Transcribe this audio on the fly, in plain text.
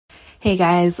Hey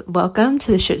guys, welcome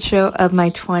to the shit show of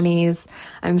my 20s.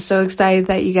 I'm so excited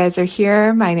that you guys are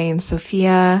here. My name's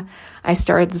Sophia. I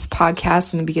started this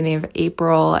podcast in the beginning of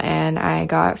April and I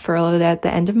got furloughed at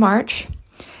the end of March.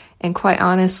 And quite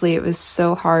honestly, it was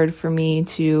so hard for me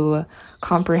to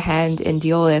comprehend and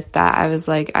deal with that. I was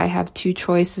like, I have two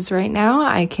choices right now.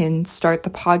 I can start the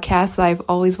podcast that I've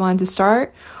always wanted to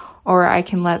start, or I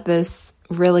can let this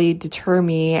really deter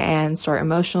me and start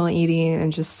emotional eating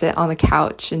and just sit on the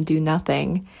couch and do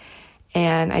nothing.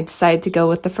 And I decided to go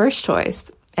with the first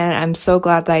choice. And I'm so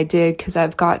glad that I did, because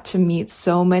I've got to meet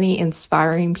so many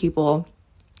inspiring people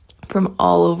from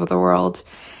all over the world.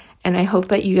 And I hope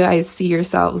that you guys see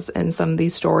yourselves in some of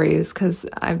these stories, because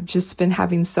I've just been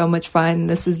having so much fun.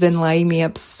 This has been lighting me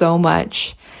up so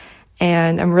much.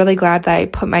 And I'm really glad that I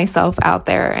put myself out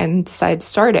there and decided to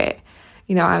start it.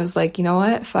 I was like, you know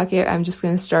what? Fuck it. I'm just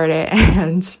going to start it.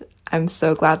 And I'm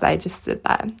so glad that I just did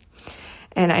that.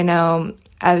 And I know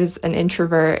as an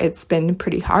introvert, it's been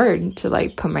pretty hard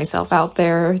to put myself out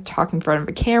there, talk in front of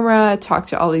a camera, talk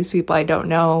to all these people I don't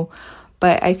know.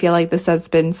 But I feel like this has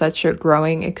been such a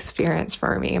growing experience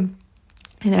for me.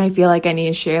 And I feel like I need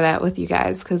to share that with you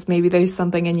guys, because maybe there's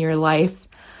something in your life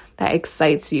that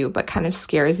excites you but kind of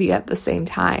scares you at the same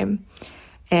time.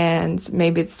 And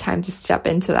maybe it's time to step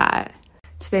into that.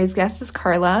 Today's guest is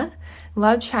Carla.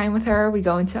 Love chatting with her. We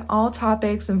go into all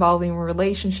topics involving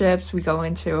relationships. We go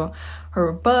into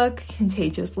her book,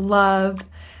 Contagious Love,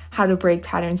 how to break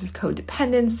patterns of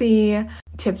codependency,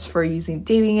 tips for using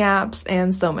dating apps,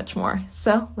 and so much more.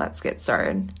 So let's get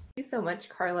started. Thank you so much,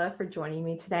 Carla, for joining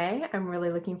me today. I'm really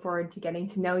looking forward to getting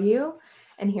to know you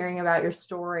and hearing about your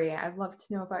story. I'd love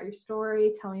to know about your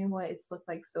story. Tell me what it's looked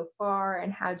like so far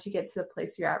and how did you get to the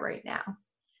place you're at right now?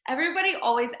 Everybody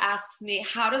always asks me,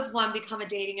 how does one become a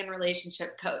dating and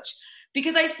relationship coach?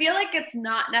 Because I feel like it's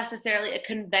not necessarily a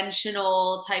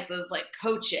conventional type of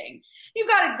coaching. You've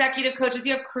got executive coaches,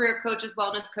 you have career coaches,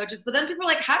 wellness coaches, but then people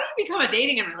are like, how do you become a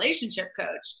dating and relationship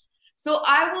coach? So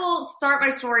I will start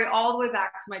my story all the way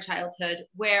back to my childhood,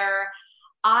 where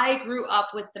I grew up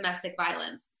with domestic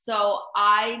violence. So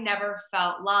I never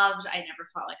felt loved. I never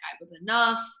felt like I was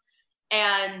enough.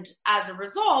 And as a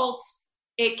result,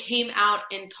 it came out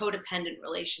in codependent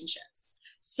relationships.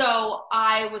 So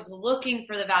I was looking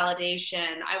for the validation.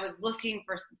 I was looking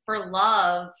for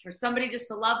love, for somebody just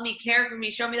to love me, care for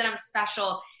me, show me that I'm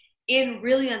special in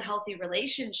really unhealthy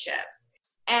relationships.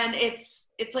 And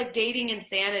it's like dating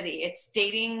insanity. It's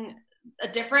dating a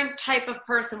different type of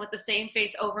person with the same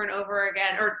face over and over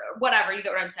again, or whatever, you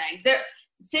get what I'm saying.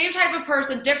 Same type of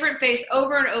person, different face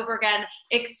over and over again,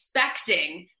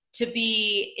 expecting to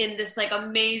be in this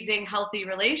amazing, healthy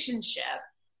relationship.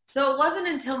 So it wasn't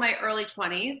until my early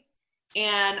 20s,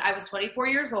 and I was 24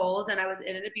 years old, and I was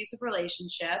in an abusive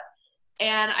relationship,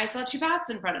 and I saw two paths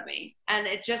in front of me. And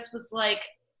it just was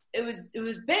it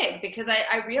was big, because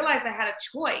I realized I had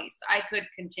a choice. I could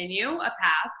continue a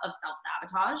path of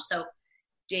self-sabotage, so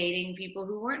dating people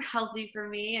who weren't healthy for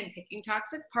me and picking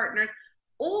toxic partners,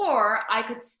 or I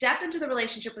could step into the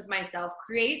relationship with myself,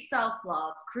 create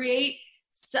self-love, create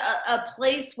a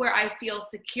place where I feel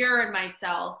secure in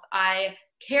myself, I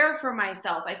care for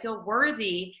myself, I feel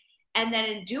worthy, and then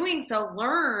in doing so,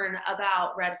 learn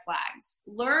about red flags,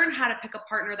 learn how to pick a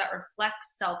partner that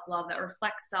reflects self-love, that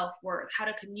reflects self-worth, how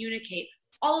to communicate,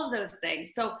 all of those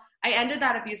things. So I ended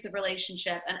that abusive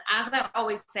relationship, and as I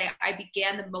always say, I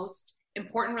began the most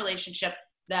important relationship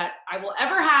that I will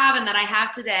ever have and that I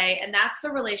have today, and that's the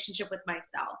relationship with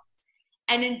myself.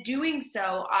 And in doing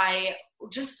so, I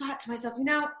just thought to myself,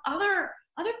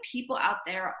 other people out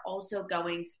there are also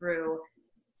going through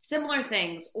similar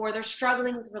things, or they're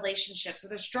struggling with relationships, or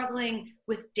they're struggling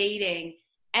with dating.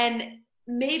 And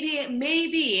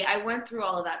maybe I went through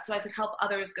all of that so I could help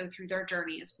others go through their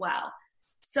journey as well.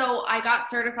 So I got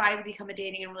certified to become a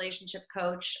dating and relationship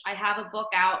coach. I have a book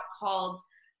out called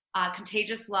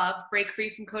Contagious Love, Break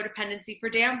Free from Codependency for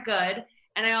Damn Good.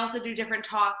 And I also do different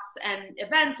talks and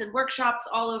events and workshops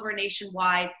all over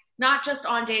nationwide, not just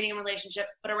on dating and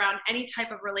relationships, but around any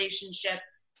type of relationship,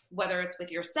 whether it's with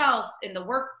yourself, in the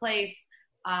workplace,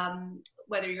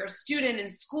 whether you're a student in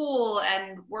school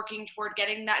and working toward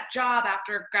getting that job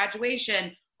after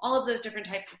graduation. All of those different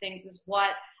types of things is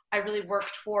what I really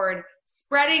work toward.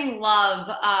 Spreading love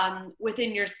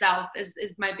within yourself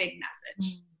is my big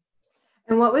message.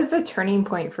 And what was the turning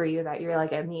point for you that you're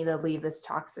like, I need to leave this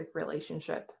toxic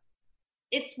relationship?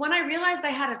 It's when I realized I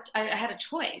had a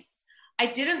choice. I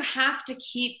didn't have to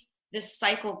keep this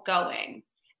cycle going.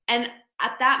 And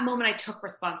at that moment, I took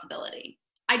responsibility.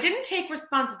 I didn't take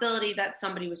responsibility that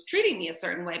somebody was treating me a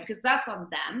certain way, because that's on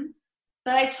them.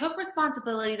 But I took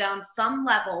responsibility that on some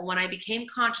level, when I became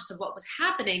conscious of what was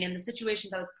happening and the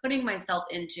situations I was putting myself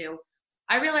into,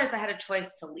 I realized I had a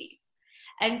choice to leave.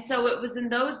 And so it was in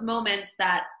those moments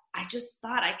that I just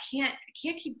thought, I can't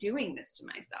keep doing this to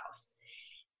myself.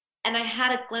 And I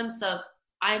had a glimpse of,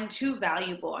 I'm too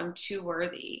valuable, I'm too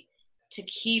worthy to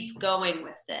keep going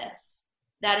with this.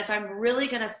 That if I'm really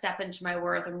going to step into my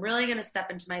worth, I'm really going to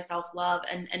step into my self-love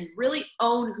and really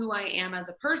own who I am as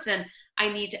a person, I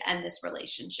need to end this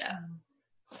relationship.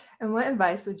 And what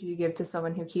advice would you give to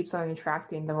someone who keeps on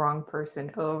attracting the wrong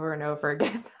person over and over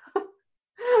again?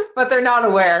 But they're not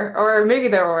aware, or maybe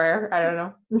they're aware. I don't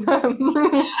know.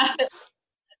 Yeah.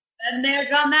 And there,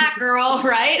 done that, girl,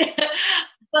 right?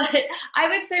 But I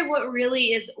would say what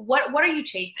really is, what are you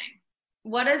chasing?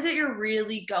 What is it you're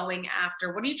really going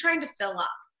after? What are you trying to fill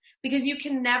up? Because you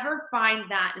can never find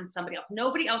that in somebody else.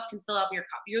 Nobody else can fill up your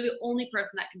cup. You're the only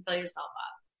person that can fill yourself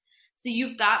up. So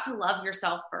you've got to love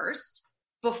yourself first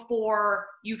before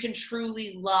you can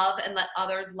truly love and let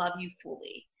others love you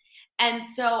fully. And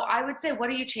so I would say, what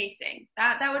are you chasing?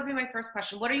 That would be my first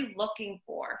question. What are you looking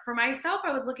for? For myself,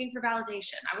 I was looking for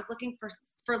validation. I was looking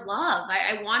for love.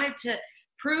 I wanted to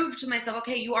prove to myself,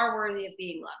 okay, you are worthy of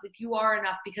being loved. Like, you are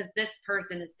enough because this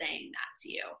person is saying that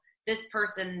to you. This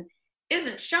person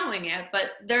isn't showing it,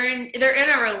 but they're in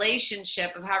a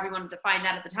relationship, of however you want to define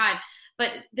that at the time.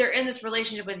 But they're in this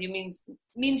relationship with you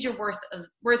means you're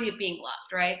worthy of being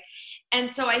loved, right? And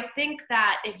so I think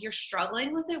that if you're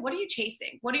struggling with it, what are you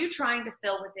chasing? What are you trying to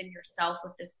fill within yourself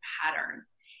with this pattern?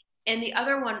 And the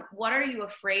other one, what are you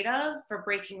afraid of for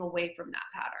breaking away from that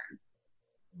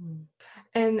pattern?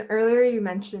 And earlier you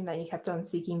mentioned that you kept on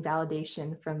seeking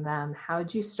validation from them. How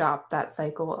did you stop that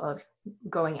cycle of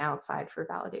going outside for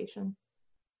validation?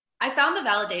 I found the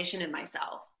validation in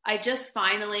myself. I just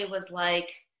finally was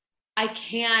like, I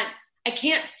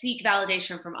can't seek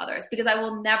validation from others because I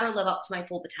will never live up to my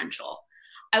full potential.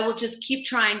 I will just keep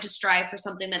trying to strive for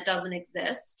something that doesn't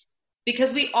exist,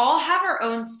 because we all have our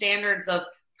own standards of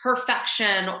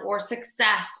perfection or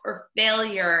success or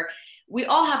failure. We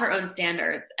all have our own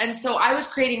standards. And so I was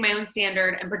creating my own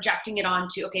standard and projecting it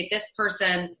onto, okay, this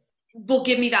person will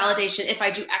give me validation if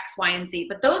I do X, Y, and Z.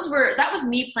 But that was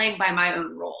me playing by my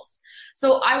own rules.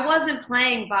 So I wasn't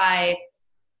playing by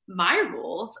my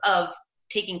rules of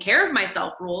taking care of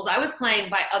myself rules. I was playing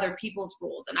by other people's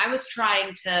rules. And I was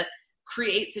trying to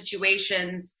create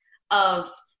situations of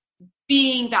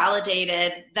being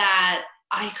validated that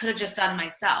I could have just done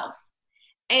myself.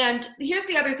 And here's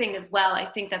the other thing as well, I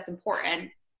think that's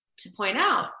important to point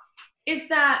out, is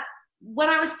that when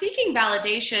I was seeking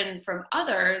validation from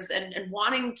others and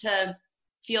wanting to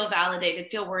feel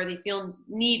validated, feel worthy, feel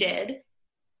needed,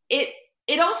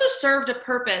 it also served a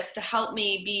purpose to help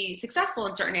me be successful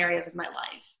in certain areas of my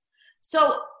life.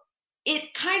 So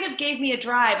it kind of gave me a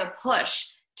drive, a push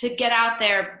to get out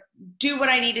there, do what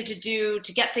I needed to do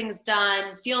to get things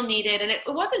done, feel needed. And it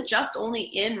wasn't just only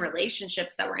in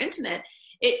relationships that were intimate.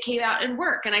 It came out in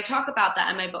work. And I talk about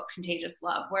that in my book, Contagious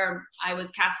Love, where I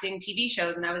was casting TV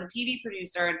shows and I was a TV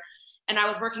producer and I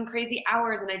was working crazy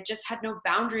hours and I just had no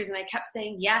boundaries. And I kept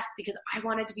saying yes because I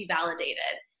wanted to be validated.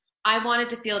 I wanted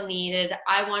to feel needed.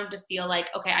 I wanted to feel like,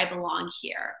 okay, I belong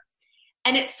here.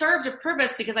 And it served a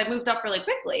purpose because I moved up really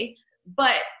quickly.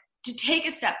 But to take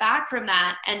a step back from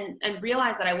that and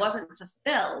realize that I wasn't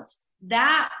fulfilled,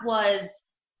 that was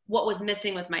what was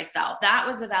missing with myself. That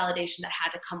was the validation that had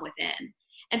to come within.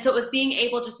 And so it was being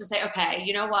able just to say, okay,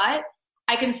 you know what?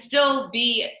 I can still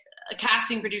be a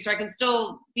casting producer. I can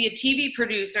still be a TV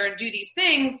producer and do these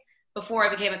things before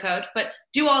I became a coach, but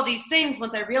do all these things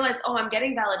once I realized, oh, I'm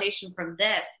getting validation from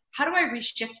this. How do I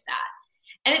reshift that?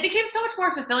 And it became so much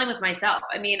more fulfilling with myself.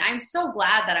 I mean, I'm so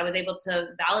glad that I was able to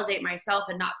validate myself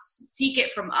and not seek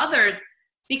it from others,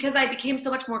 because I became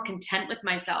so much more content with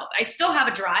myself. I still have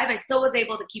a drive. I still was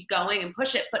able to keep going and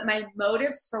push it, but my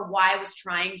motives for why I was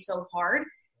trying so hard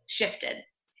shifted.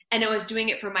 And I was doing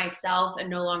it for myself and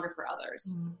no longer for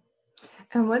others.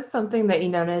 And what's something that you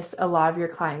notice a lot of your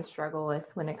clients struggle with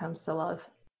when it comes to love?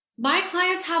 My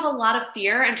clients have a lot of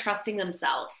fear and trusting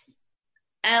themselves.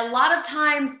 And a lot of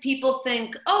times people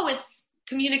think, oh, it's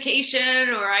communication,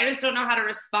 or I just don't know how to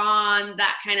respond,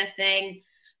 that kind of thing.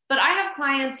 But I have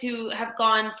clients who have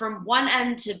gone from one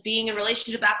end to being in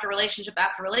relationship after relationship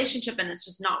after relationship, and it's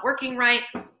just not working right,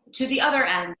 to the other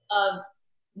end of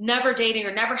never dating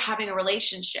or never having a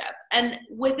relationship. And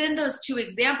within those two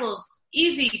examples,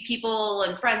 easy people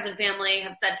and friends and family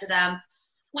have said to them,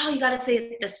 wow, you got to say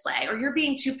it this way, or you're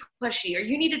being too pushy, or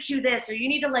you need to do this, or you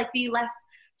need to like be less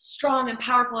strong and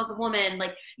powerful as a woman,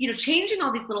 like, you know, changing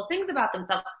all these little things about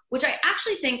themselves, which I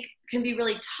actually think can be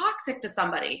really toxic to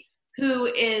somebody, who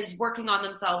is working on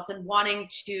themselves and wanting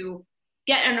to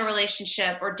get in a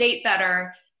relationship or date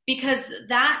better, because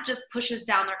that just pushes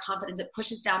down their confidence. It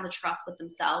pushes down the trust with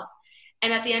themselves.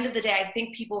 And at the end of the day, I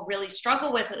think people really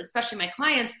struggle with, especially my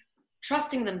clients,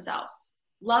 trusting themselves,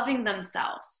 loving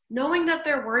themselves, knowing that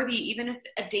they're worthy, even if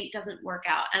a date doesn't work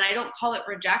out. And I don't call it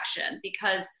rejection,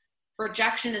 because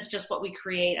rejection is just what we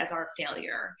create as our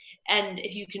failure. And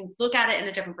if you can look at it in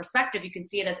a different perspective, you can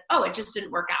see it as, oh, it just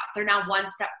didn't work out. They're now one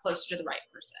step closer to the right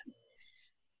person.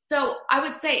 So I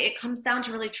would say it comes down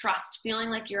to really trust, feeling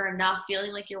like you're enough,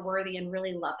 feeling like you're worthy, and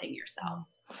really loving yourself.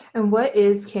 And what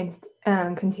is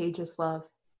contagious love?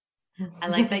 I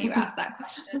like that you asked that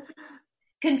question.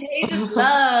 Contagious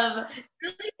love.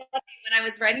 Really funny. When I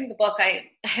was writing the book, I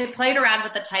played around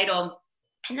with the title,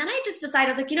 and then I just decided,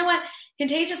 I was like, you know what?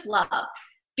 Contagious love.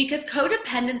 Because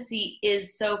codependency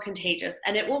is so contagious,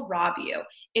 and it will rob you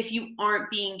if you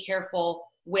aren't being careful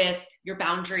with your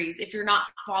boundaries, if you're not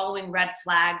following red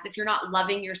flags, if you're not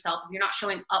loving yourself, if you're not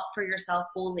showing up for yourself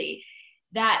fully,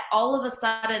 that all of a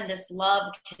sudden this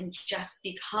love can just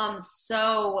become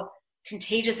so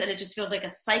contagious, and it just feels like a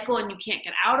cycle and you can't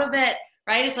get out of it,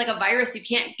 right? It's like a virus. You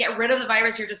can't get rid of the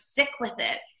virus. You're just sick with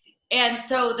it. And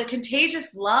so the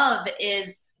contagious love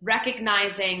is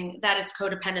recognizing that it's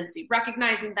codependency,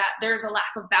 recognizing that there's a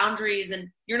lack of boundaries and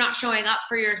you're not showing up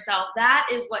for yourself. That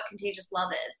is what contagious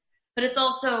love is. But it's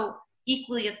also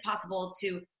equally as possible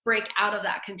to break out of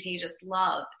that contagious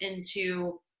love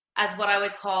into, as what I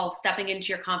always call, stepping into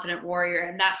your confident warrior.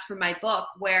 And that's from my book,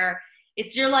 where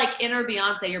it's your like inner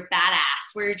Beyonce, your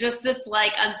badass, where you're just this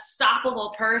like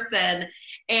unstoppable person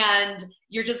and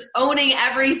you're just owning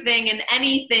everything and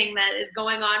anything that is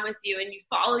going on with you, and you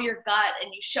follow your gut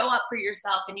and you show up for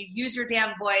yourself and you use your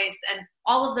damn voice, and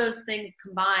all of those things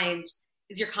combined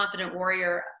is your confident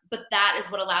warrior. But that is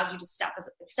what allows you to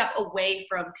step away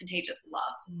from contagious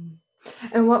love.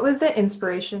 And what was the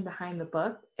inspiration behind the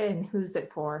book, and who's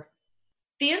it for?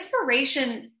 The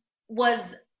inspiration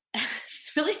was,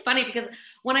 it's really funny, because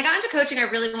when I got into coaching, I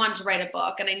really wanted to write a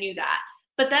book, and I knew that.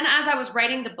 But then as I was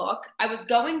writing the book, I was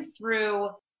going through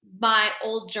my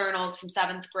old journals from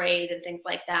 7th grade and things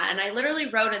like that. And I literally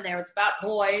wrote in there, it was about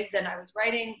boys, and I was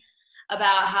writing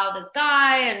about how this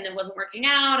guy and it wasn't working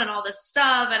out and all this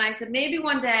stuff. And I said, maybe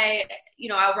one day,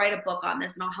 I'll write a book on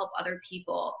this and I'll help other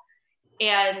people.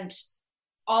 And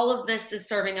all of this is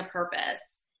serving a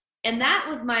purpose. And that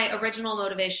was my original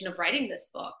motivation of writing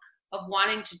this book, of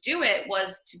wanting to do it,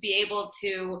 was to be able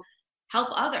to help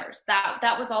others.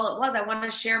 That was all it was. I want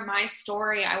to share my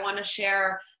story. I want to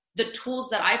share the tools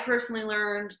that I personally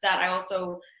learned, that I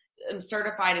also am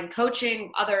certified in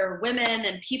coaching other women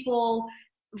and people,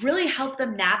 really help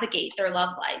them navigate their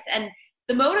love life. And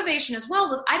the motivation as well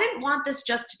was, I didn't want this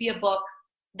just to be a book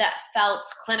that felt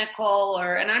clinical,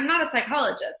 and I'm not a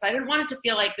psychologist. I didn't want it to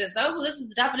feel like this, oh, well, this is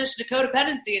the definition of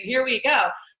codependency and here we go.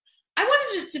 I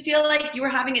wanted it to feel like you were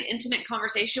having an intimate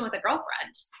conversation with a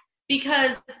girlfriend,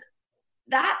 because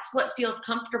that's what feels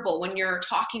comfortable when you're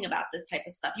talking about this type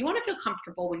of stuff. You want to feel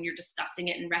comfortable when you're discussing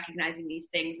it and recognizing these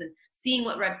things and seeing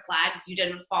what red flags you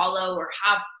didn't follow or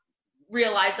have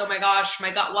realized, oh my gosh,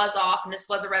 my gut was off and this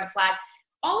was a red flag.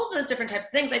 All of those different types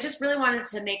of things. I just really wanted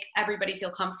to make everybody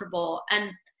feel comfortable.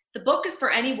 And the book is for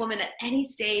any woman at any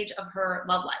stage of her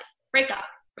love life: breakup,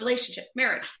 relationship,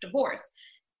 marriage, divorce,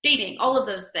 dating, all of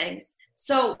those things.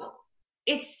 So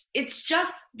it's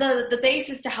just the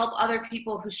basis to help other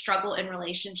people who struggle in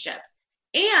relationships.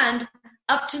 And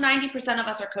up to 90% of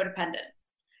us are codependent.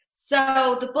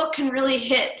 So the book can really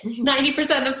hit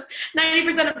 90%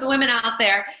 of the women out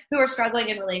there who are struggling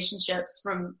in relationships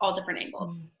from all different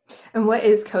angles. And what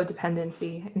is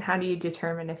codependency, and how do you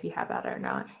determine if you have that or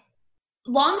not?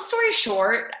 Long story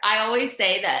short, I always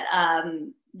say that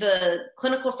the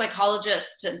clinical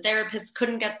psychologists and therapists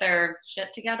couldn't get their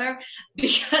shit together,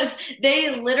 because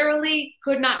they literally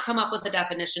could not come up with a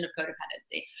definition of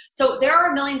codependency. So there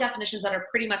are a million definitions that are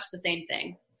pretty much the same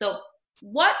thing. So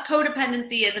what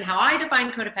codependency is, and how I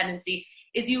define codependency,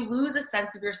 is you lose a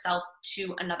sense of yourself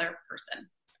to another person.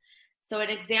 So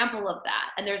an example of that,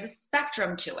 and there's a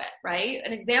spectrum to it, right?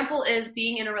 An example is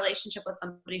being in a relationship with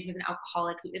somebody who's an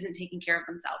alcoholic, who isn't taking care of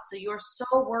themselves. So you're so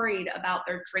worried about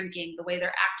their drinking, the way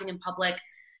they're acting in public,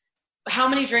 how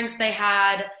many drinks they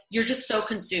had. You're just so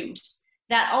consumed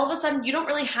that all of a sudden you don't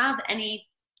really have any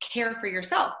care for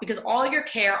yourself, because all your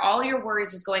care, all your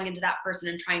worries is going into that person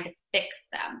and trying to fix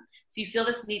them. So you feel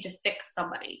this need to fix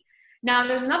somebody. Now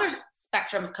there's another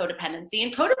spectrum of codependency,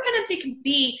 and codependency can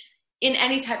be in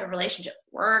any type of relationship,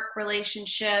 work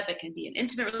relationship. It can be in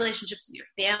intimate relationships with your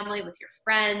family, with your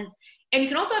friends. And you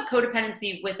can also have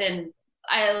codependency within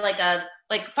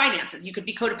like finances. You could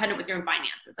be codependent with your own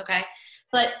finances. Okay.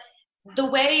 But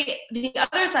the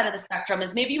other side of the spectrum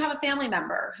is maybe you have a family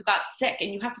member who got sick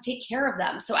and you have to take care of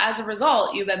them. So as a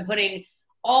result, you've been putting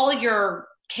all your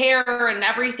care and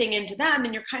everything into them,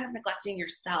 and you're kind of neglecting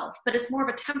yourself. But it's more of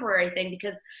a temporary thing,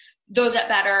 because they'll get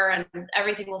better and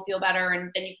everything will feel better, and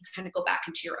then you can kind of go back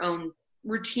into your own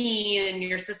routine and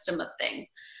your system of things.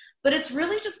 But it's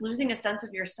really just losing a sense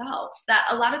of yourself, that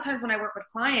a lot of times when I work with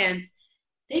clients,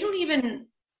 they don't even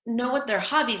know what their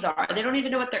hobbies are. They don't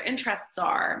even know what their interests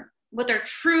are, what their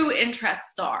true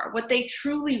interests are, what they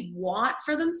truly want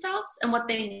for themselves, and what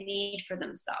they need for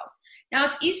themselves. Now,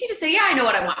 it's easy to say, yeah, I know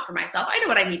what I want for myself. I know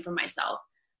what I need for myself.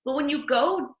 But when you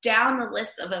go down the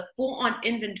list of a full-on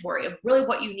inventory of really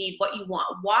what you need, what you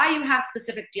want, why you have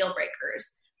specific deal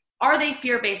breakers, are they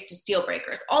fear-based deal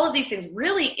breakers, all of these things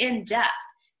really in depth,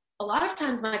 a lot of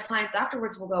times my clients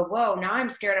afterwards will go, whoa, now I'm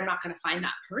scared I'm not going to find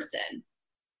that person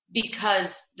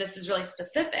because this is really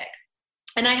specific.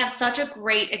 And I have such a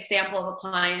great example of a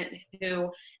client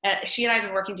who, she and I have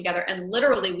been working together, and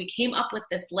literally we came up with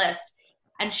this list,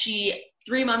 and she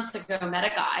 3 months ago met a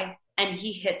guy, and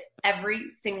he hits every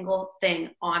single thing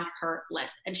on her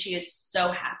list, and she is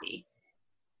so happy.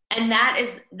 And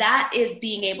that is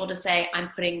being able to say, I'm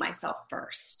putting myself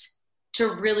first,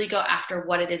 to really go after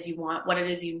what it is you want, what it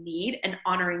is you need, and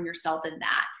honoring yourself in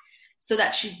that, so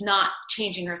that she's not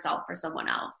changing herself for someone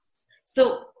else.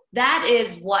 So that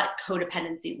is what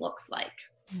codependency looks like.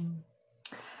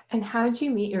 And how did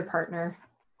you meet your partner?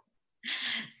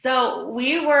 So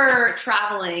we were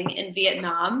traveling in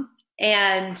Vietnam,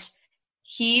 and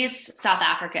he's South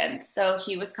African. So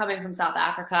he was coming from South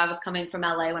Africa. I was coming from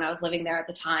LA when I was living there at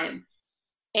the time.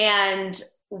 And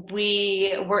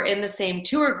we were in the same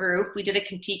tour group. We did a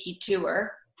Kentucky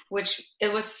tour, which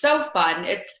it was so fun.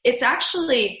 It's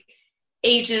actually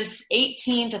ages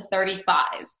 18 to 35.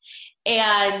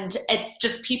 And it's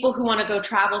just people who want to go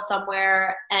travel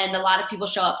somewhere. And a lot of people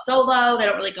show up solo. They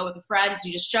don't really go with a friend. So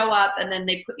you just show up, and then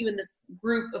they put you in this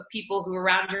group of people who are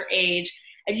around your age,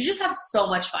 and you just have so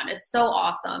much fun. It's so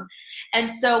awesome. And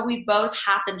so we both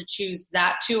happened to choose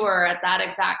that tour at that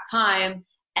exact time,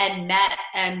 and met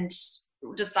and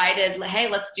decided, hey,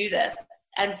 let's do this.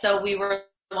 And so we were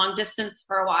long distance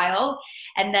for a while,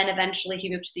 and then eventually he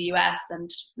moved to the US, and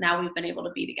now we've been able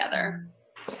to be together.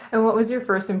 And what was your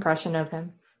first impression of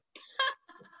him?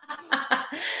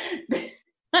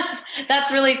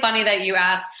 That's really funny that you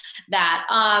asked that.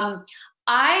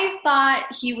 I thought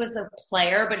he was a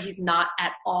player, but he's not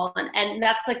at all. And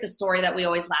that's like the story that we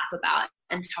always laugh about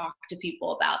and talk to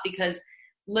people about, because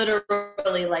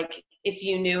literally, like, if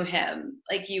you knew him,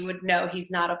 like, you would know he's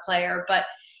not a player, but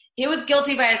he was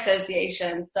guilty by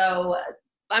association. So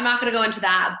I'm not going to go into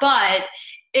that, but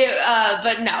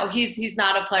no, he's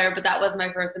not a player, but that was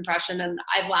my first impression. And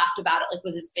I've laughed about it, like,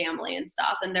 with his family and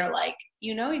stuff. And they're like,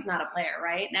 you know, he's not a player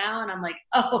right now. And I'm like,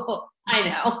 oh, I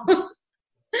know.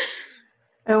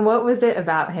 And what was it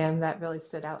about him that really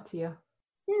stood out to you?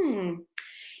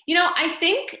 You know, I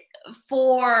think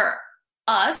for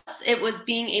us, it was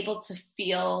being able to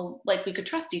feel like we could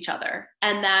trust each other,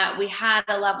 and that we had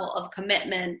a level of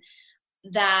commitment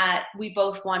that we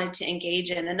both wanted to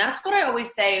engage in. And that's what I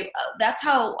always say. That's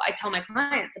how I tell my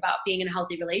clients about being in a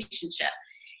healthy relationship,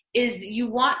 is you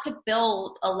want to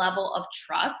build a level of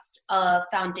trust, a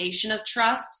foundation of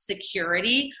trust,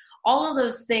 security. All of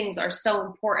those things are so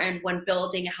important when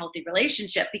building a healthy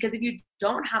relationship, because if you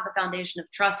don't have the foundation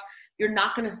of trust, you're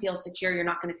not going to feel secure. You're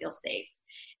not going to feel safe.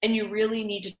 And you really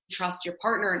need to trust your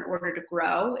partner in order to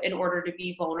grow, in order to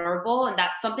be vulnerable. And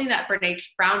that's something that Brene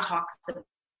Brown talks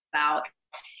about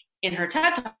in her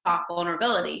TED Talk,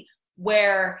 vulnerability,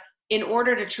 where in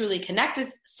order to truly connect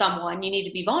with someone, you need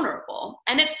to be vulnerable.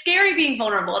 And it's scary being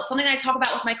vulnerable. It's something I talk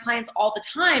about with my clients all the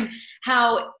time,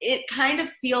 how it kind of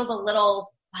feels a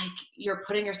little like you're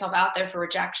putting yourself out there for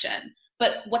rejection.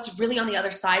 But what's really on the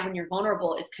other side when you're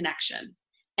vulnerable is connection.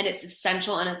 And it's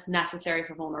essential and it's necessary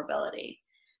for vulnerability.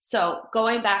 So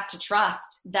going back to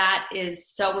trust, that is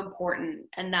so important.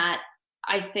 And that,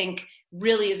 I think,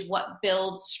 really is what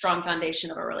builds strong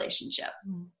foundation of a relationship.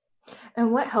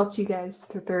 And what helped you guys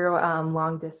through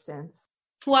long distance?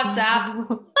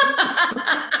 WhatsApp.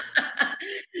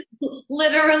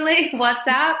 Literally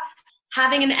WhatsApp.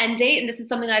 Having an end date, and this is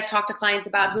something I've talked to clients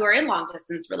about who are in long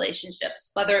distance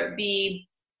relationships, whether it be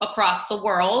across the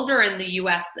world or in the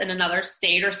US in another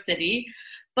state or city.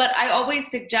 But I always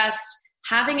suggest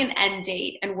having an end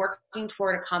date and working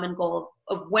toward a common goal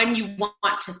of when you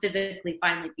want to physically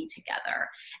finally be together,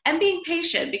 and being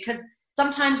patient, because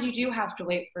sometimes you do have to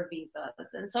wait for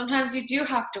visas, and sometimes you do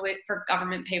have to wait for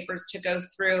government papers to go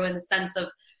through, in the sense of,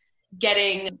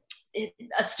 getting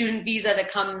a student visa to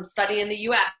come study in the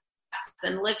US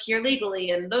and live here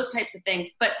legally and those types of things.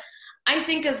 But I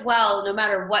think as well, no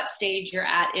matter what stage you're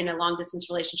at in a long distance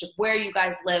relationship, where you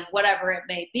guys live, whatever it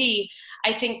may be,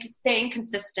 I think staying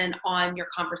consistent on your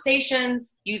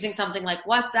conversations, using something like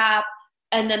WhatsApp,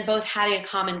 and then both having a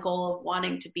common goal of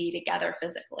wanting to be together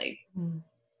physically.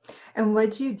 And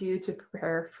what do you do to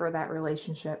prepare for that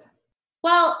relationship?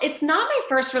 Well, it's not my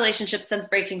first relationship since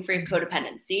breaking free of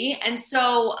codependency. And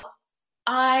so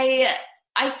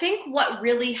I think what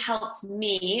really helped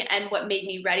me and what made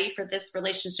me ready for this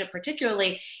relationship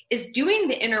particularly is doing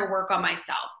the inner work on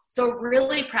myself. So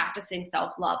really practicing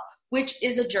self-love, which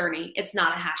is a journey. It's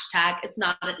not a hashtag. It's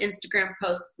not an Instagram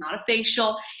post. It's not a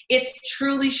facial. It's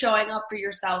truly showing up for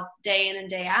yourself day in and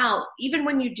day out, even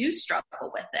when you do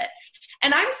struggle with it.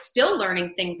 And I'm still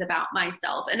learning things about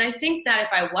myself. And I think that if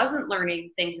I wasn't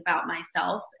learning things about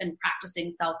myself and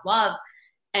practicing self-love,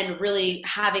 and really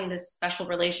having this special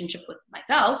relationship with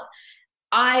myself,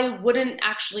 I wouldn't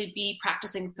actually be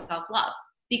practicing self-love.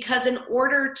 Because in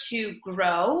order to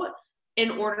grow,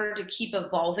 in order to keep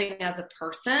evolving as a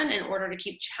person, in order to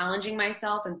keep challenging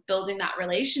myself and building that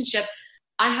relationship,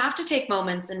 I have to take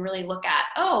moments and really look at,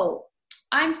 oh,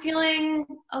 I'm feeling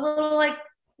a little like,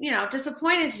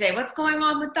 disappointed today. What's going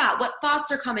on with that? What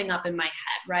thoughts are coming up in my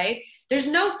head, right? There's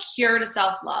no cure to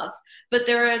self-love, but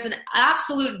there is an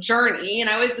absolute journey. And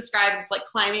I always describe it as like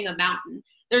climbing a mountain.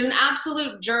 There's an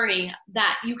absolute journey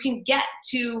that you can get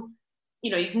to,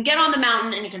 you can get on the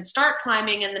mountain and you can start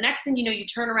climbing. And the next thing you know, you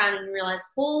turn around and you realize,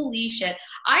 holy shit,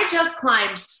 I just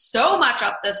climbed so much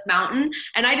up this mountain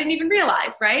and I didn't even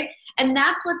realize, right? And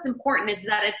that's what's important, is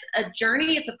that it's a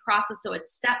journey. It's a process. So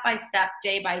it's step by step,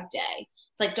 day by day.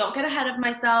 It's like, don't get ahead of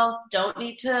myself. Don't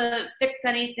need to fix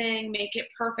anything, make it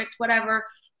perfect, whatever,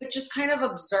 but just kind of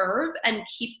observe and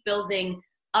keep building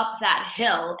up that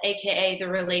hill, AKA the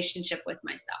relationship with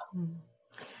myself.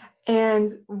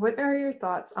 And what are your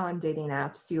thoughts on dating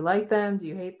apps? Do you like them? Do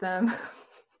you hate them?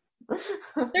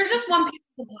 They're just one piece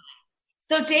of the pie.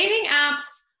 So dating apps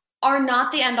are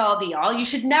not the end all be all. You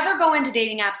should never go into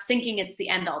dating apps thinking it's the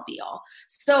end all be all.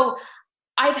 So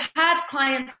I've had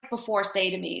clients before say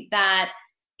to me that,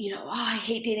 I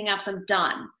hate dating apps, I'm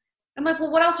done. I'm like,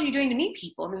 well, what else are you doing to meet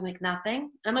people? And they're like, nothing.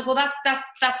 And I'm like, well, that's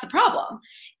the problem,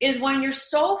 is when you're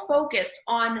so focused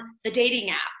on the dating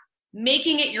app,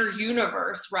 making it your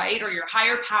universe, right? Or your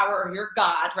higher power or your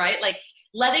God, right? Like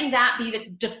letting that be the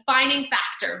defining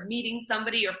factor, meeting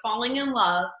somebody or falling in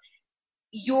love,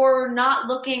 you're not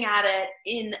looking at it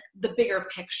in the bigger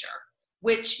picture,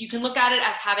 which you can look at it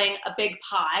as having a big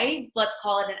pie. Let's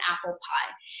call it an apple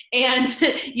pie.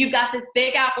 And you've got this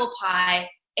big apple pie,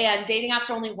 and dating apps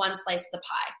are only one slice of the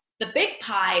pie. The big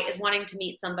pie is wanting to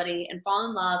meet somebody and fall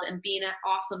in love and be in an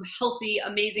awesome, healthy,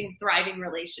 amazing, thriving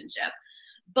relationship.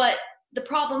 But the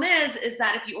problem is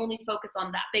that if you only focus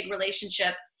on that big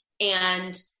relationship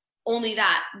and only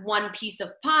that one piece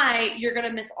of pie, you're going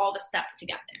to miss all the steps to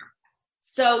get there.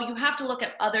 So you have to look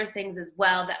at other things as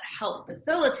well that help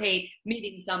facilitate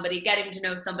meeting somebody, getting to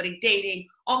know somebody, dating,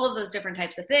 all of those different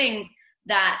types of things.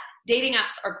 That dating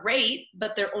apps are great,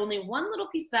 but they're only one little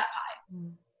piece of that pie.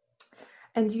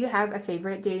 And do you have a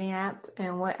favorite dating app,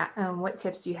 and what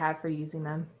tips do you have for using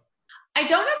them? I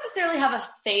don't necessarily have a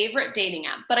favorite dating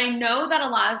app, but I know that a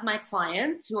lot of my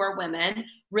clients who are women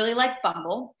really like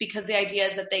Bumble, because the idea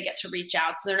is that they get to reach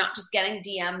out. So they're not just getting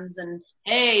DMs and,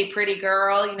 hey, pretty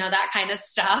girl, that kind of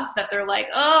stuff that they're like,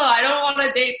 oh, I don't want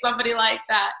to date somebody like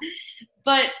that.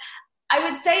 But I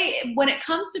would say when it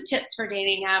comes to tips for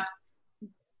dating apps,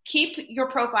 keep your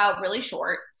profile really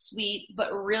short, sweet,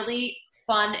 but really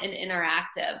fun and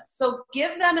interactive. So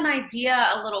give them an idea,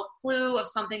 a little clue of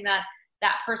something that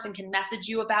person can message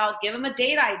you about. Give them a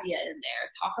date idea in there.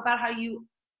 Talk about how you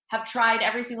have tried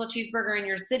every single cheeseburger in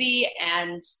your city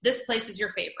and this place is your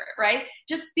favorite, right?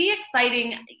 Just be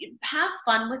exciting. Have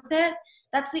fun with it.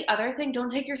 That's the other thing.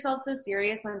 Don't take yourself so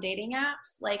serious on dating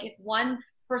apps. Like if one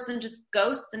person just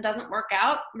ghosts and doesn't work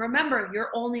out, remember, you're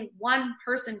only one more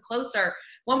person closer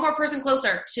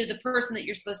to the person that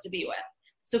you're supposed to be with.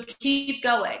 So keep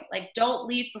going. Like don't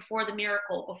leave before the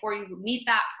miracle, before you meet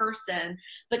that person,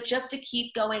 but just to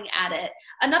keep going at it.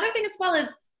 Another thing as well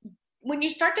is when you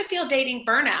start to feel dating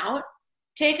burnout,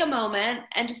 take a moment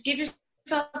and just give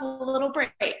yourself a little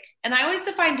break. And I always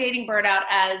define dating burnout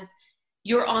as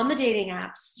you're on the dating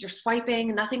apps, you're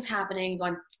swiping, nothing's happening,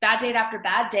 going bad date after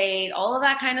bad date, all of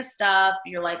that kind of stuff.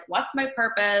 You're like, what's my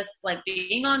purpose? Like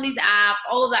being on these apps,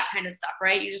 all of that kind of stuff,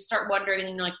 right? You just start wondering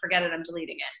and you're like, forget it, I'm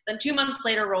deleting it. Then 2 months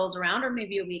later rolls around, or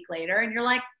maybe a week later, and you're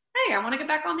like, hey, I want to get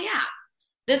back on the app.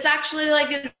 this actually like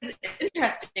is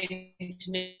interesting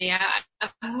to me.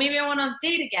 Maybe I want to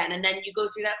date again. And then you go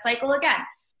through that cycle again.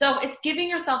 So it's giving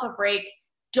yourself a break.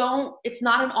 It's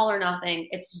not an all or nothing.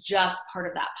 It's just part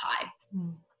of that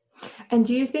pie. And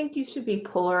do you think you should be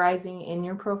polarizing in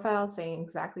your profile, saying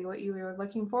exactly what you were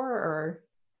looking for? Or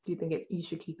do you think you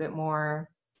should keep it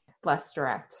less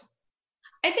direct?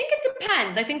 I think it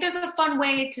depends. I think there's a fun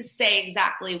way to say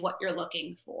exactly what you're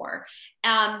looking for.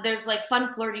 There's like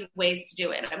fun, flirty ways to do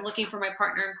it. I'm looking for my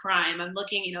partner in crime. I'm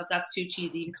looking, if that's too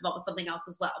cheesy, you can come up with something else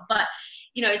as well. But,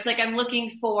 it's like I'm looking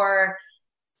for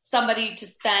somebody to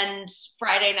spend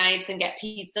Friday nights and get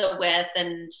pizza with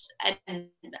and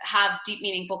have deep,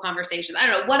 meaningful conversations. I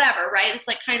don't know, whatever, right? It's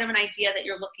like kind of an idea that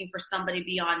you're looking for somebody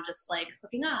beyond just like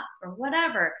hooking up or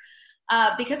whatever.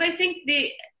 Because I think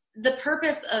the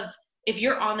purpose of, if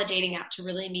you're on the dating app to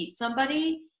really meet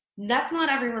somebody, that's not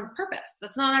everyone's purpose.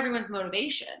 That's not everyone's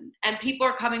motivation. And people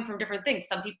are coming from different things.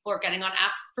 Some people are getting on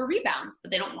apps for rebounds, but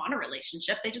they don't want a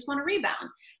relationship. They just want a rebound.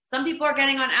 Some people are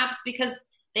getting on apps because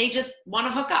they just want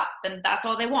to hook up and that's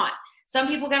all they want. Some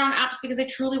people get on apps because they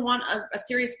truly want a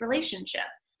serious relationship.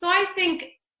 So I think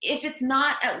if it's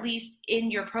not at least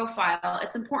in your profile,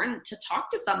 it's important to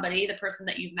talk to somebody, the person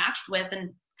that you've matched with,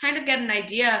 and kind of get an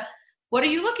idea. What are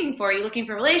you looking for? Are you looking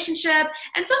for a relationship?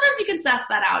 And sometimes you can suss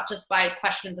that out just by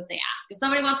questions that they ask. If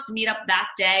somebody wants to meet up that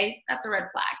day, that's a red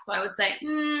flag. So I would say,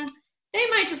 they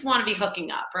might just want to be hooking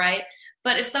up, right?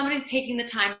 But if somebody's taking the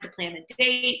time to plan a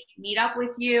date, meet up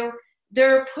with you,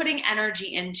 they're putting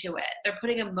energy into it. They're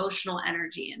putting emotional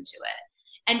energy into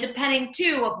it. And depending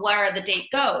too of where the date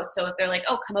goes. So if they're like,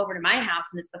 oh, come over to my house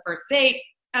and it's the first date,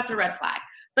 that's a red flag.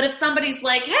 But if somebody's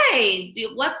like, hey,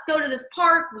 let's go to this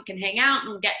park, we can hang out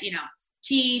and get,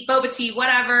 tea, boba tea,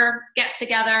 whatever, get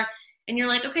together. And you're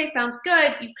like, okay, sounds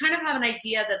good. You kind of have an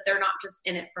idea that they're not just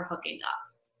in it for hooking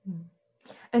up.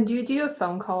 And do you do a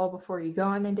phone call before you go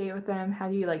on a date with them? How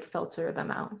do you filter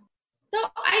them out? So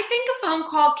I think a phone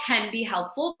call can be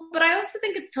helpful, but I also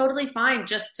think it's totally fine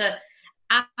just to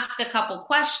ask a couple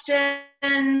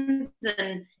questions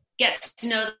and get to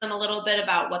know them a little bit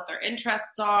about what their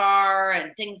interests are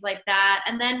and things like that.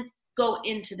 And then go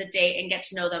into the date and get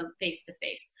to know them face to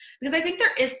face. Because I think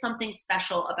there is something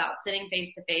special about sitting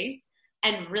face to face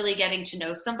and really getting to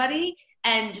know somebody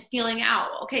and feeling out,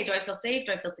 okay, do I feel safe?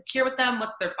 Do I feel secure with them?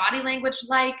 What's their body language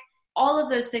like? All of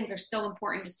those things are so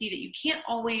important to see that you can't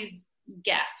always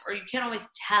guess or you can't always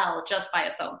tell just by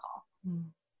a phone call.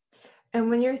 And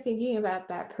when you're thinking about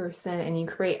that person and you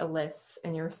create a list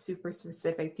and you're super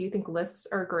specific, do you think lists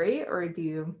are great, or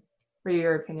what are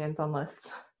your opinions on lists?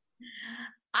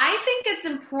 I think it's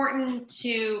important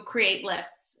to create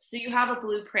lists so you have a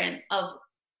blueprint of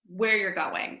where you're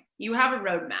going. You have a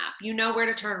roadmap. You know where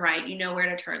to turn right. You know where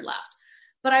to turn left.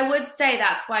 But I would say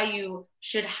that's why you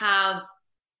should have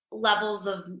levels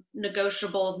of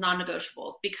negotiables,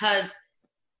 non-negotiables, because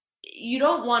you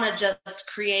don't want to just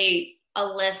create a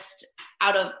list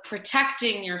out of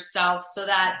protecting yourself so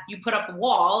that you put up a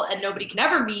wall and nobody can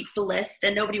ever meet the list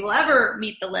and nobody will ever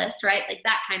meet the list, right? Like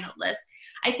that kind of list,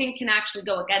 I think can actually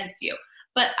go against you.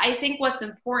 But I think what's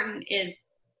important is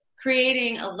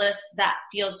creating a list that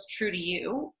feels true to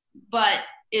you, but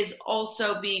is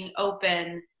also being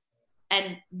open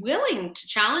and willing to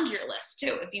challenge your list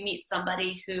too. If you meet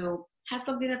somebody who has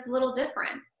something that's a little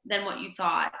different than what you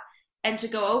thought, and to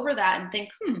go over that and think,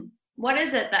 what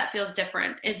is it that feels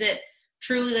different? Is it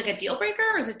truly like a deal breaker,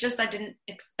 or is it just I didn't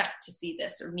expect to see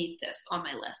this or meet this on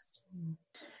my list?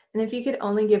 And if you could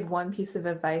only give one piece of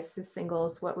advice to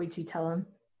singles, what would you tell them?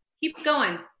 Keep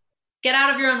going. Get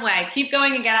out of your own way. Keep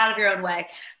going and get out of your own way.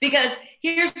 Because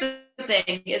here's the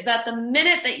thing, is that the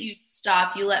minute that you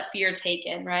stop, you let fear take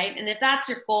in, right? And if that's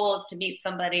your goal, is to meet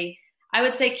somebody, I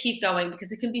would say keep going,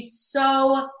 because it can be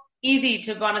so easy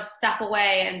to want to step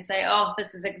away and say, oh,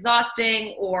 this is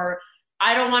exhausting, or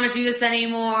I don't want to do this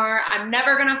anymore. I'm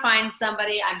never going to find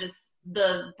somebody. I'm just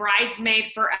the bridesmaid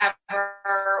forever,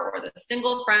 or the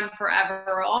single friend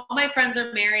forever. All my friends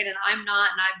are married and I'm not,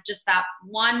 and I'm just that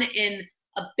one in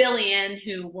a billion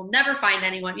who will never find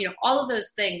anyone, all of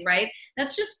those things, right?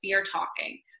 That's just fear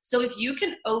talking. So if you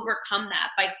can overcome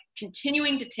that by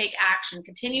continuing to take action,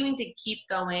 continuing to keep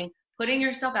going, putting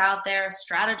yourself out there,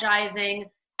 strategizing,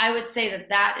 I would say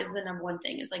that is the number one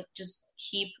thing, is like, just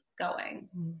keep going.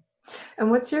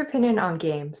 And what's your opinion on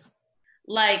games?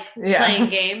 Like playing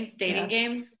games, dating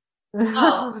games?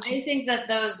 Oh, I think that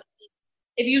those,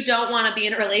 if you don't want to be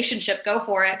in a relationship, go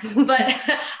for it. But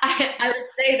I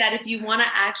would say that if you want to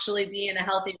actually be in a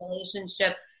healthy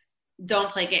relationship,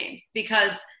 don't play games,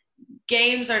 because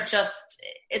games are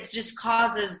it just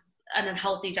causes an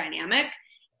unhealthy dynamic.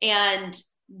 And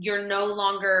your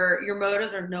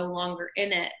motives are no longer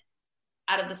in it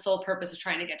out of the sole purpose of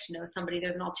trying to get to know somebody.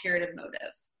 There's an ulterior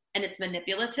motive. And it's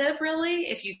manipulative, really.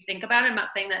 If you think about it, I'm not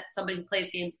saying that somebody who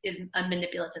plays games isn't a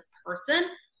manipulative person,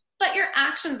 but your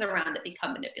actions around it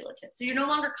become manipulative. So you're no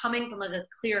longer coming from like a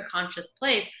clear, conscious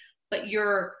place, but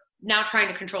you're now trying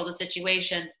to control the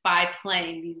situation by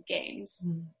playing these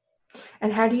games.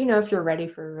 And how do you know if you're ready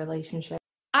for a relationship?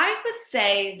 I would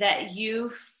say that you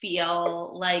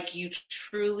feel like you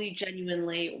truly,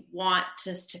 genuinely want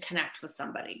to connect with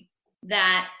somebody,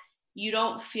 that you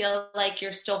don't feel like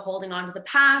you're still holding on to the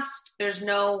past. There's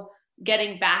no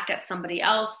getting back at somebody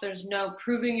else. There's no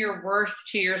proving your worth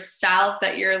to yourself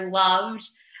that you're loved.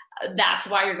 That's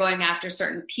why you're going after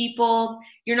certain people.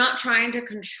 You're not trying to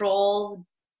control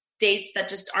dates that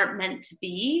just aren't meant to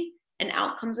be and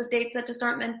outcomes of dates that just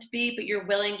aren't meant to be, but you're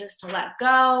willing just to let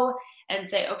go and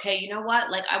say, okay, you know what?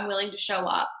 Like, I'm willing to show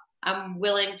up. I'm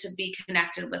willing to be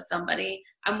connected with somebody.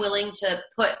 I'm willing to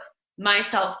put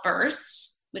myself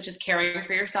first, which is caring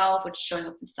for yourself, which is showing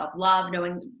up with self-love,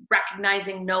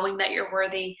 recognizing, knowing that you're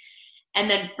worthy, and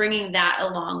then bringing that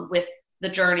along with the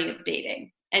journey of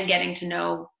dating and getting to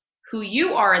know who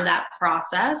you are in that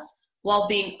process while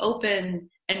being open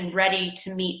and ready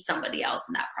to meet somebody else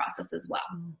in that process as well.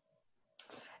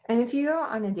 And if you go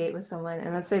on a date with someone,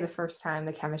 and let's say the first time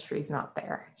the chemistry is not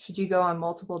there, should you go on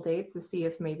multiple dates to see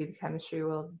if maybe the chemistry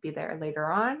will be there later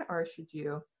on, or should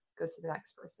you go to the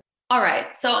next person? All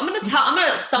right. So I'm going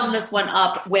to sum this one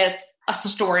up with a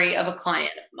story of a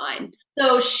client of mine.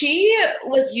 So she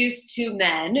was used to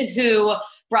men who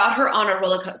brought her on a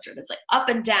roller coaster, this like up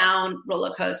and down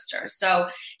roller coaster. So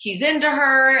he's into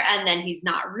her and then he's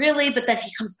not really, but then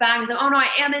he comes back and he's like, oh no, I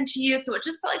am into you. So it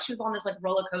just felt like she was on this like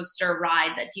roller coaster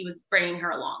ride that he was bringing her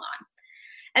along on.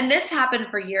 And this happened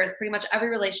for years. Pretty much every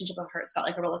relationship of hers felt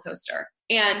like a roller coaster.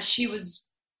 And she was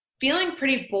feeling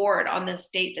pretty bored on this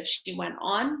date that she went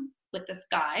on with this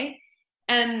guy.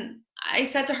 And I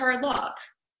said to her, look,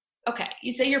 okay,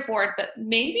 you say you're bored, but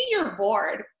maybe you're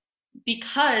bored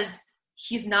because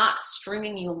he's not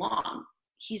stringing you along.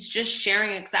 He's just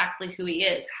sharing exactly who he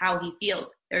is, how he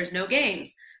feels. There's no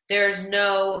games. There's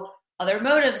no other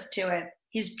motives to it.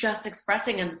 He's just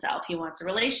expressing himself. He wants a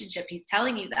relationship. He's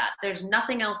telling you that. There's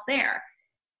nothing else there.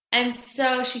 And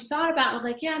so she thought about it and was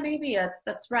like, yeah, maybe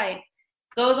that's right.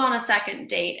 Goes on a second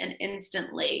date and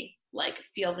instantly like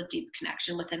feels a deep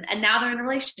connection with him. And now they're in a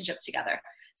relationship together.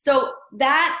 So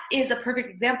that is a perfect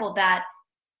example that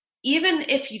even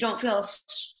if you don't feel a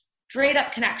straight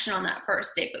up connection on that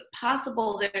first date, but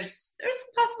possible there's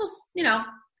possible,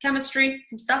 chemistry,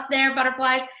 some stuff there,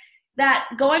 butterflies, that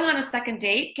going on a second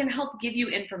date can help give you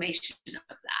information of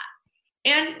that.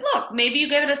 And look, maybe you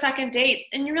give it a second date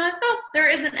and you realize, no, there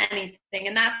isn't anything,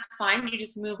 and that's fine. You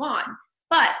just move on.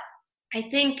 But I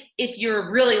think if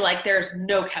you're really like, there's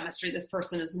no chemistry, this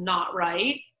person is not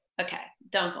right, okay,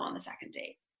 don't go on the second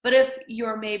date. But if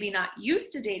you're maybe not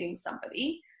used to dating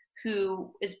somebody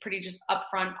who is pretty just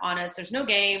upfront, honest, there's no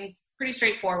games, pretty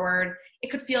straightforward, it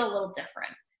could feel a little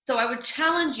different. So I would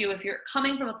challenge you, if you're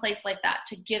coming from a place like that,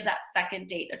 to give that second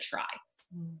date a try.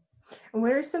 And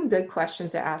what are some good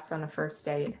questions to ask on a first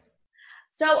date?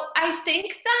 So I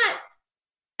think that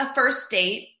a first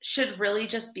date should really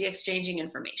just be exchanging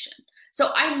information.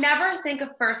 So I never think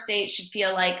a first date should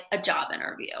feel like a job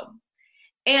interview.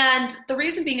 And the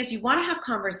reason being is you want to have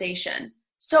conversation.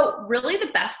 So really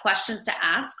the best questions to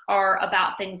ask are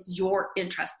about things you're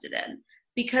interested in,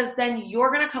 because then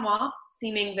you're going to come off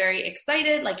seeming very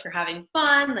excited, like you're having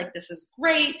fun, like this is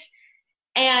great.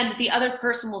 And the other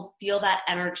person will feel that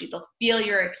energy. They'll feel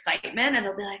your excitement and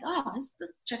they'll be like, oh, this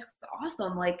chick's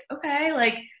awesome. Like, okay,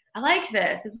 like I like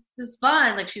this. This is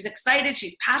fun. Like she's excited.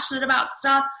 She's passionate about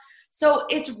stuff. So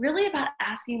it's really about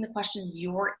asking the questions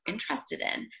you're interested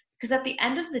in, because at the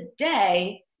end of the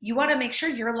day, you want to make sure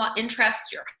your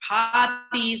interests, your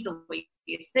hobbies, the way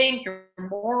you think, your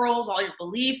morals, all your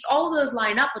beliefs, all of those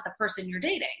line up with the person you're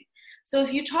dating. So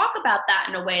if you talk about that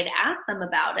in a way to ask them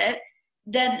about it,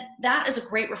 then that is a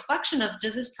great reflection of,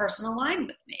 does this person align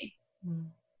with me?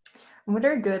 What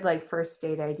are good first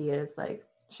date ideas? Like,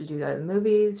 should you go to the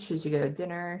movies? Should you go to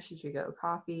dinner? Should you go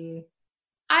coffee?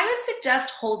 I would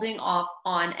suggest holding off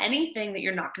on anything that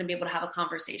you're not going to be able to have a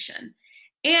conversation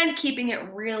and keeping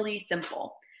it really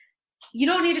simple. You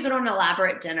don't need to go to an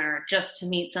elaborate dinner just to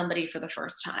meet somebody for the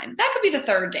first time. That could be the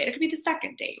third date. It could be the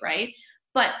second date, right?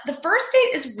 But the first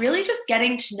date is really just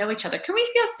getting to know each other. Can we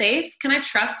feel safe? Can I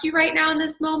trust you right now in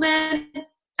this moment?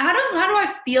 How do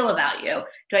I feel about you?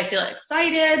 Do I feel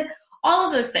excited? All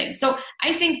of those things. So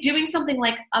I think doing something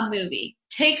like a movie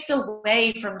takes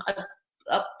away from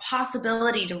a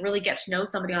possibility to really get to know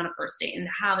somebody on a first date and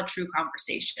have a true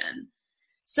conversation.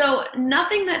 So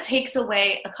nothing that takes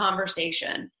away a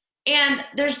conversation. And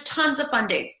there's tons of fun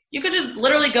dates. You could just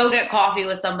literally go get coffee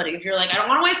with somebody. If you're like, I don't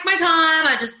want to waste my time.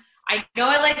 I know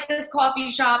I like this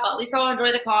coffee shop. At least I'll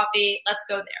enjoy the coffee. Let's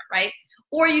go there, right?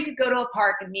 Or you could go to a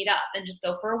park and meet up and just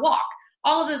go for a walk.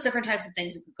 All of those different types of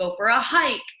things. You could go for a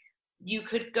hike. You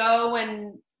could go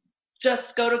and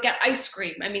just go to get ice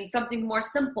cream. I mean, something more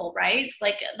simple, right? It's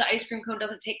like the ice cream cone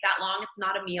doesn't take that long. It's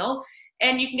not a meal.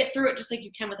 And you can get through it just like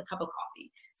you can with a cup of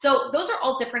coffee. So those are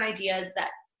all different ideas that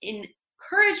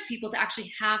encourage people to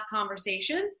actually have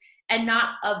conversations and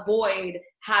not avoid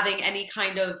having any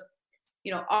kind of,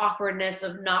 awkwardness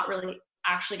of not really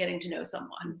actually getting to know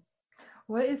someone.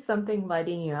 What is something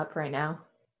lighting you up right now?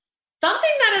 Something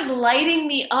that is lighting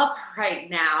me up right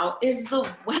now is the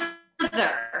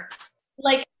weather.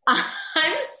 Like,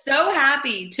 I'm so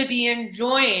happy to be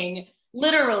enjoying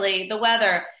literally the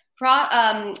weather.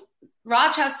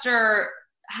 Rochester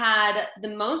had the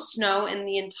most snow in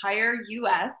the entire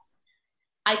US.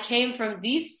 I came from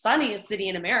the sunniest city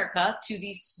in America to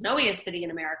the snowiest city in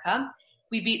America.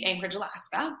 We beat Anchorage,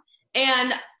 Alaska.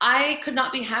 And I could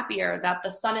not be happier that the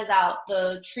sun is out.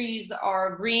 The trees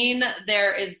are green.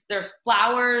 There's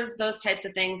flowers, those types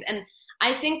of things. And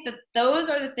I think that those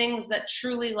are the things that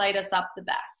truly light us up the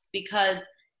best, because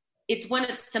it's when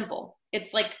it's simple.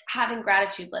 It's like having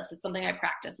gratitude lists. It's something I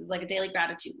practice. It's like a daily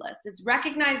gratitude list. It's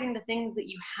recognizing the things that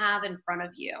you have in front of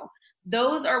you.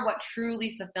 Those are what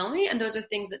truly fulfill me. And those are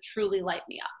things that truly light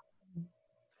me up.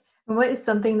 What is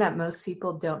something that most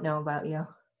people don't know about you?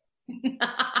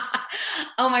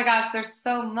 Oh my gosh, there's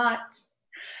so much.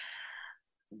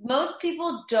 Most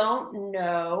people don't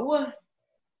know.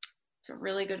 It's a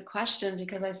really good question,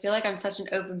 because I feel like I'm such an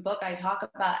open book. I talk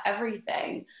about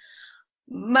everything.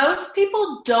 Most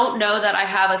people don't know that I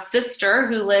have a sister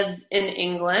who lives in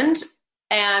England,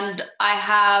 and I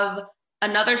have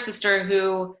another sister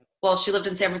who, she lived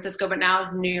in San Francisco, but now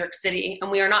is in New York City. And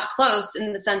we are not close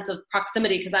in the sense of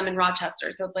proximity, because I'm in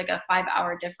Rochester. So it's like a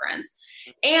 5-hour difference.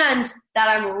 And that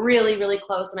I'm really, really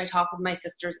close, and I talk with my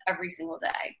sisters every single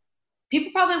day.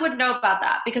 People probably wouldn't know about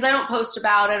that because I don't post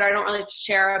about it. I don't really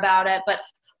share about it. But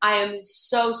I am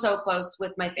so, so close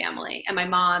with my family and my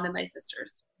mom and my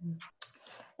sisters.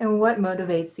 And what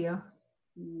motivates you?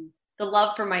 The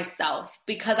love for myself,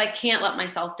 because I can't let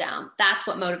myself down. That's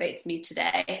what motivates me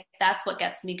today. That's what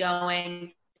gets me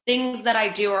going. Things that I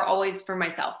do are always for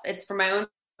myself. It's for my own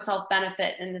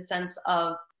self-benefit, in the sense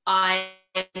of I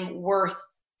am worth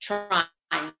trying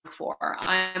for.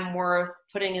 I'm worth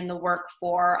putting in the work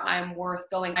for. I'm worth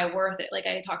going. I'm worth it. Like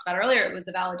I talked about earlier, it was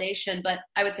the validation, but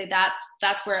I would say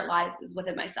that's where it lies, is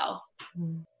within myself.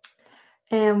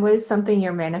 And what is something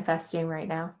you're manifesting right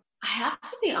now? I have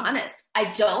to be honest.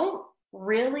 I don't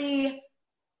really,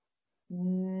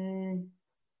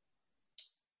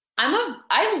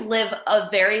 I live a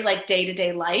very like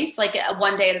day-to-day life, like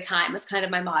one day at a time is kind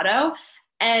of my motto.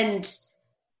 And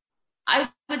I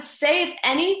would say if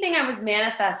anything I was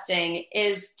manifesting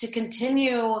is to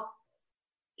continue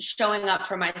showing up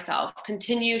for myself,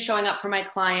 continue showing up for my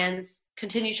clients,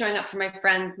 continue showing up for my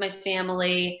friends, my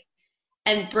family,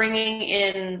 and bringing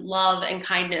in love and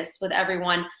kindness with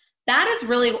everyone. That is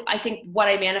really, I think, what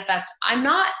I manifest. I'm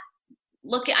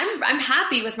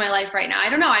happy with my life right now. I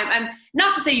don't know. I'm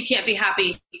not to say you can't be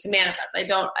happy to manifest.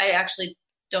 I actually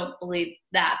don't believe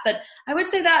that, but I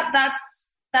would say that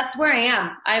that's where I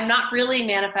am. I'm not really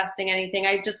manifesting anything.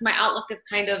 My outlook is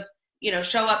kind of,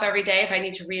 show up every day. If I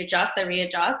need to readjust, I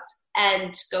readjust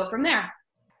and go from there.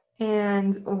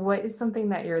 And what is something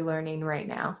that you're learning right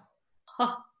now?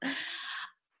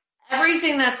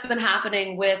 Everything that's been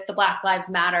happening with the Black Lives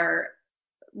Matter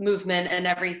movement and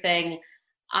everything,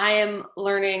 I am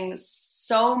learning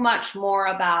so much more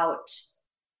about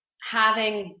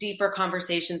having deeper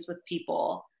conversations with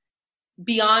people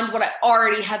beyond what I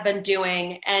already have been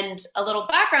doing. And a little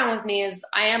background with me is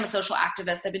I am a social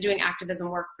activist. I've been doing activism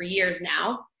work for years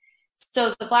now.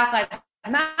 So the Black Lives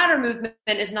Matter movement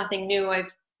is nothing new.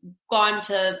 I've gone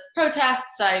to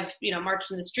protests. I've,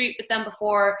 marched in the street with them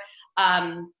before.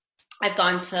 I've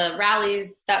gone to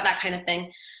rallies, that kind of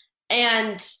thing.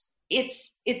 And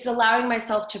it's allowing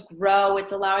myself to grow.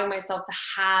 It's allowing myself to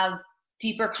have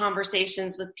deeper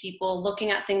conversations with people,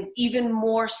 looking at things even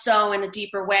more so in a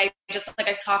deeper way. Just like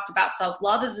I talked about,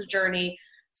 self-love is a journey.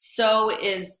 So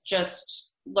is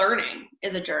just learning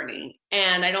is a journey.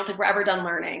 And I don't think we're ever done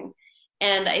learning.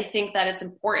 And I think that it's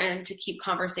important to keep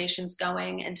conversations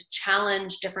going and to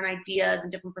challenge different ideas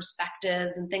and different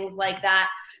perspectives and things like that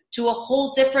to a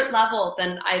whole different level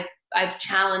than I've I've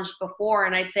challenged before.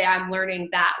 And I'd say I'm learning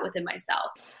that within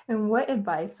myself. And what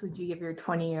advice would you give your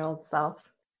 20-year-old self?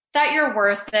 That you're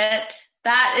worth it.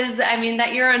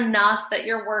 That you're enough, that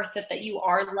you're worth it, that you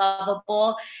are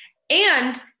lovable,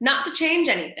 and not to change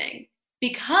anything,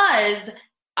 because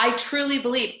I truly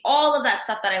believe all of that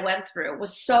stuff that I went through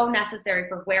was so necessary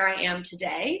for where I am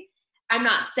today. I'm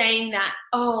not saying that,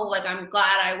 I'm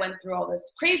glad I went through all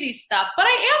this crazy stuff, but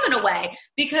I am in a way,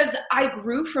 because I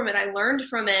grew from it. I learned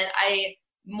from it. I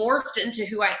morphed into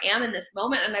who I am in this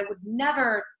moment. And I would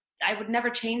never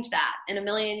change that in a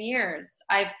million years.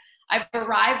 I've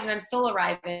arrived, and I'm still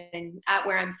arriving at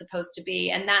where I'm supposed to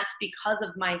be. And that's because of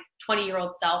my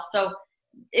 20-year-old self. So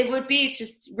it would be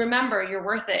just remember, you're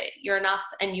worth it, you're enough,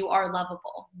 and you are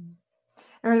lovable.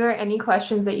 Are there any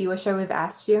questions that you wish I would have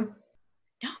asked you?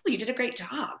 No, you did a great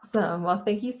job. Awesome. Well,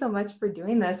 thank you so much for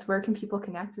doing this. Where can people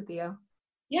connect with you?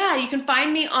 Yeah, you can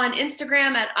find me on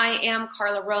Instagram at I am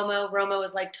Carla Romo. Romo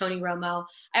is like Tony Romo.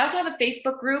 I also have a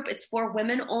Facebook group. It's for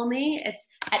women only. It's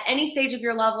at any stage of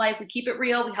your love life. We keep it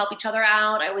real. We help each other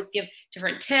out. I always give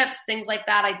different tips, things like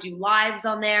that. I do lives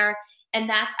on there. And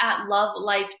that's at Love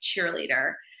Life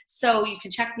Cheerleader. So you can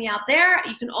check me out there.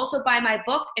 You can also buy my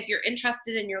book if you're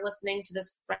interested and you're listening to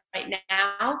this right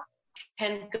now. You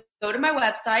can go to my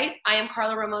website,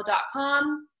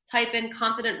 iamcarlaromo.com. Type in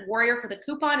Confident Warrior for the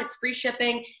coupon. It's free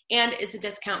shipping and it's a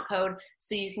discount code.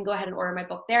 So you can go ahead and order my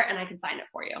book there and I can sign it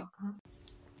for you.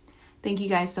 Thank you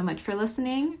guys so much for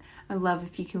listening. I love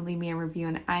if you can leave me a review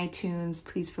on iTunes.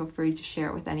 Please feel free to share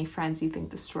it with any friends you think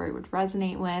the story would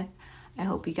resonate with. I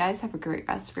hope you guys have a great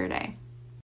rest of your day.